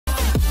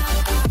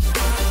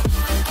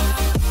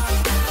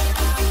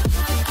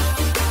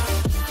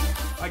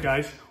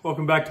guys,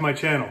 welcome back to my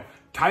channel.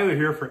 Tyler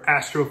here for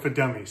Astro for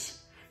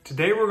Dummies.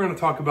 Today we're going to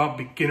talk about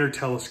beginner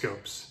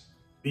telescopes.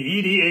 The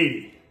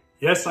ED-80.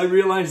 Yes, I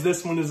realize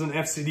this one is an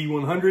FCD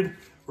 100.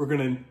 We're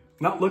going to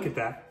not look at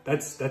that.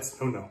 That's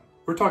no.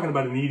 We're talking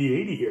about an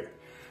ED-80 here.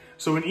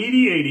 So an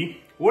ED-80,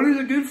 what is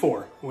it good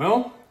for?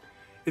 Well,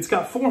 it's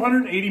got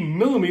 480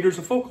 millimeters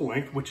of focal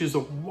length, which is a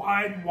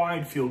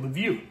wide field of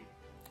view.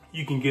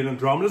 You can get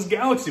Andromeda's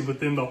galaxy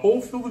within the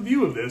whole field of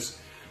view of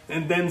this,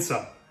 and then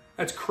some.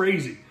 That's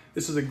crazy.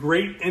 This is a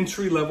great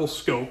entry-level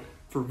scope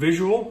for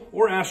visual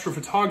or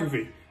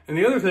astrophotography. And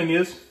the other thing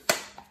is,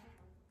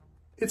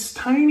 it's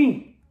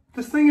tiny.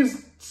 This thing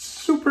is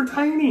super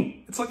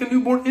tiny. It's like a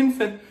newborn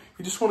infant.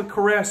 You just want to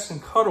caress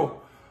and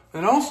cuddle.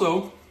 And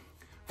also,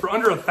 for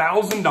under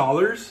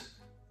 $1,000,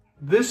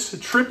 this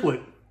triplet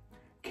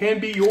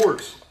can be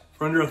yours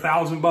for under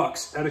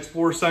 $1,000 at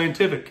Explorer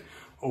Scientific.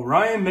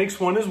 Orion makes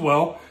one as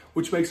well,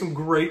 which makes them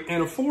great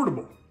and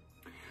affordable.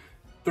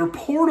 They're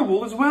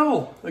portable as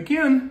well.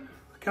 Again,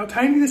 look how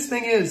tiny this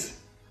thing is.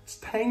 It's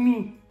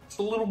tiny. It's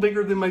a little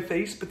bigger than my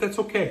face, but that's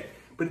okay.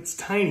 But it's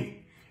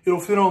tiny. It'll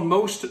fit on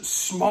most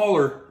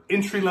smaller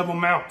entry-level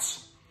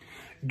mounts.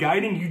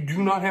 Guiding, you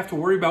do not have to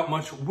worry about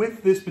much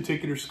with this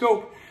particular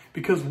scope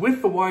because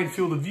with the wide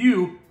field of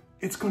view,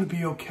 it's going to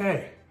be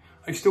okay.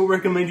 I still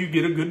recommend you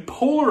get a good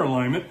polar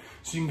alignment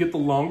so you can get the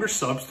longer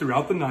subs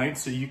throughout the night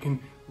so you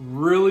can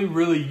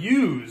really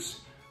use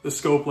the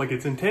scope like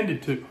it's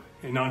intended to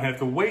and not have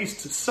to waste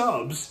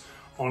subs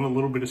on a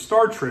little bit of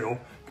star trail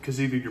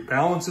because either your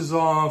balance is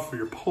off or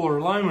your polar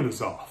alignment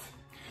is off.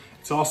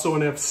 It's also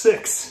an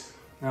f6.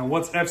 Now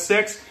what's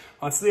f6?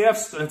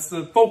 That's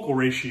the focal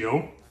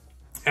ratio.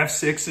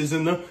 f6 is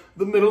in the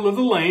middle of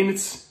the lane.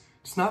 It's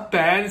not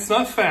bad, it's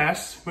not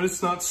fast, but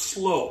it's not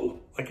slow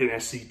like an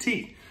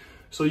SCT.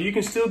 So you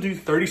can still do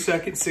 30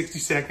 seconds, 60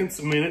 seconds,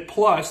 a minute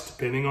plus,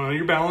 depending on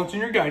your balance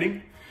and your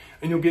guiding,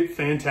 and you'll get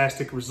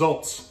fantastic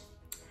results.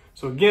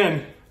 So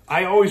again,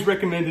 I always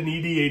recommend an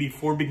ED-80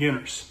 for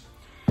beginners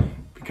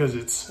because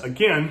it's,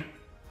 again,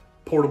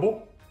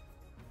 portable,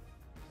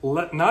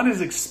 not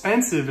as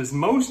expensive as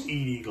most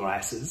ED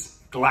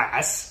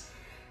glass,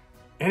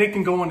 and it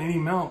can go on any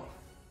mount.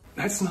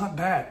 That's not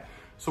bad.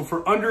 So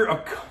for under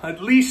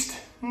at least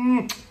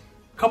a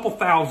couple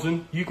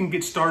thousand, you can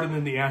get started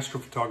in the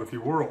astrophotography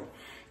world.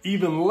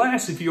 Even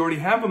less if you already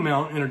have a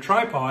mount and a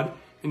tripod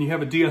and you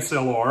have a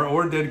DSLR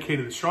or a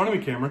dedicated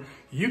astronomy camera,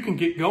 you can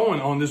get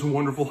going on this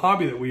wonderful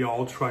hobby that we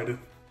all try to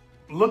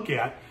look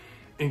at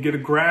and get a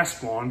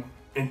grasp on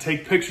and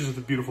take pictures of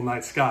the beautiful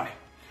night sky.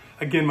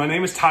 Again, my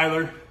name is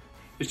Tyler.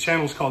 This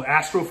channel is called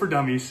Astro for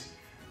Dummies.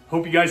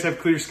 Hope you guys have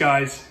clear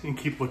skies and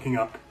keep looking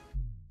up.